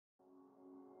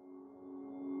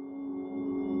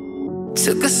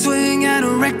Took a swing at a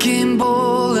wrecking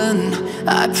ball and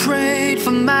I prayed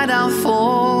for my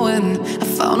downfall, and I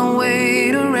found a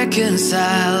way to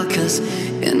reconcile, 'cause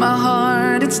in my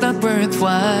heart it's not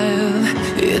worthwhile.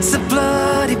 It's a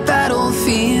bloody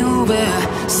battlefield where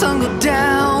some go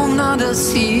down,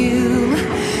 others heal.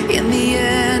 In the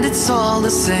end it's all the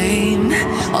same.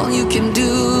 All you can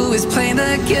do is play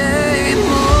the game.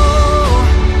 Oh,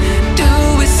 do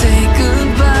we say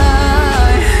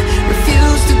goodbye?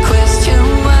 Refuse to question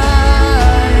why.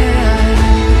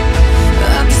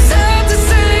 I'm sad to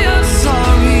say I'm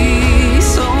sorry,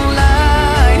 so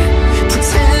lie.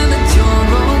 Pretend that you're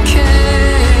okay.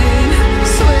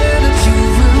 Swear that you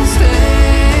will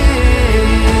stay.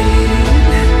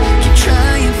 Keep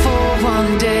trying for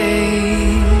one day.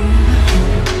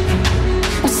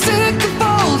 I'm sick of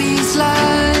all these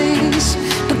lies.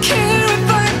 Don't care if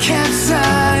I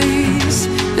capsize.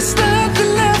 There's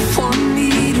nothing left for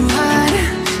me to hide.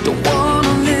 Don't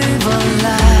wanna live a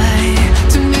lie.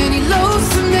 Too many lows,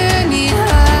 too many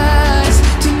highs.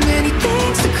 Too many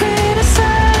things to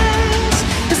criticize.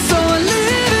 And so I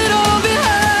leave it all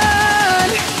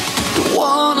behind. Don't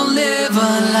wanna live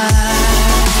a lie.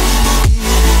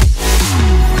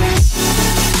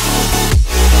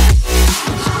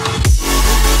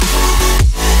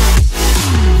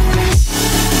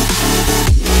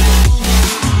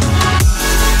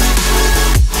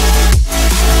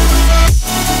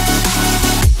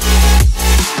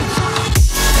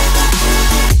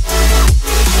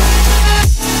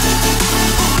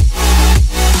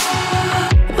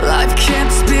 Life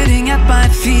kept spitting at my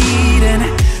feet and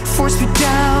forced me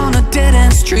down a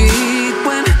dead-end street,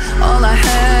 when all I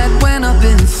had went up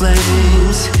in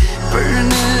flames,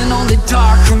 burning only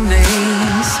dark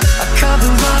remains. I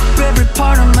cover up every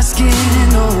part of my skin,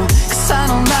 oh, 'cause I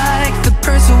don't like the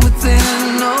person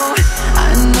within. Oh, I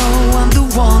know I'm the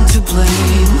one to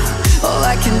blame. All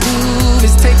I can do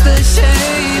is take the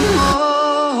shame.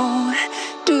 Oh,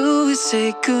 do we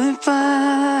say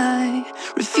goodbye?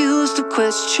 Refuse to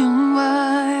question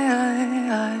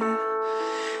why.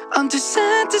 I'm too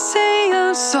sad to say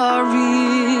I'm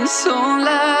sorry, so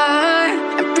lie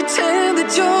and pretend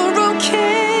that you're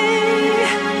okay.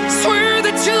 Swear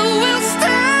that you will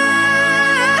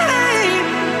stay.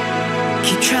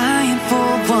 Keep trying for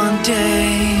one day.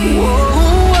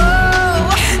 Whoa,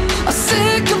 I'm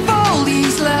sick of all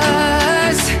these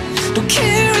lies. Don't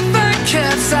care if I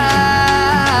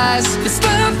capsize. There's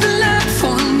nothing left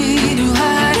for me to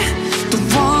hide. Don't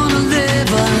wanna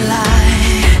live a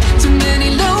lie. Too many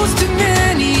lows, too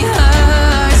many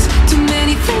highs. Too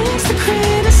many things to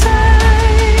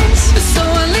criticize. So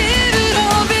I leave it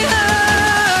all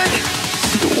behind.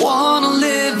 Don't wanna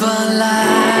live a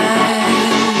lie.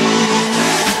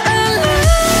 A lie.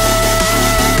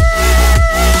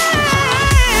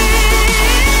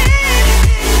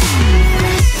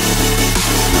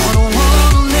 No, don't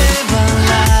wanna live a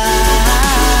lie.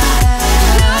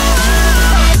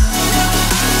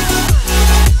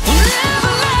 Live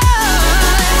a lie.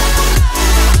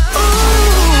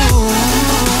 Ooh,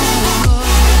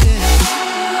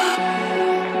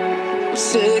 I'm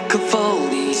sick of all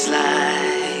these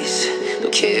lies.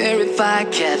 Don't care if I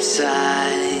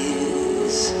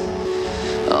capsize.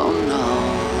 Oh no.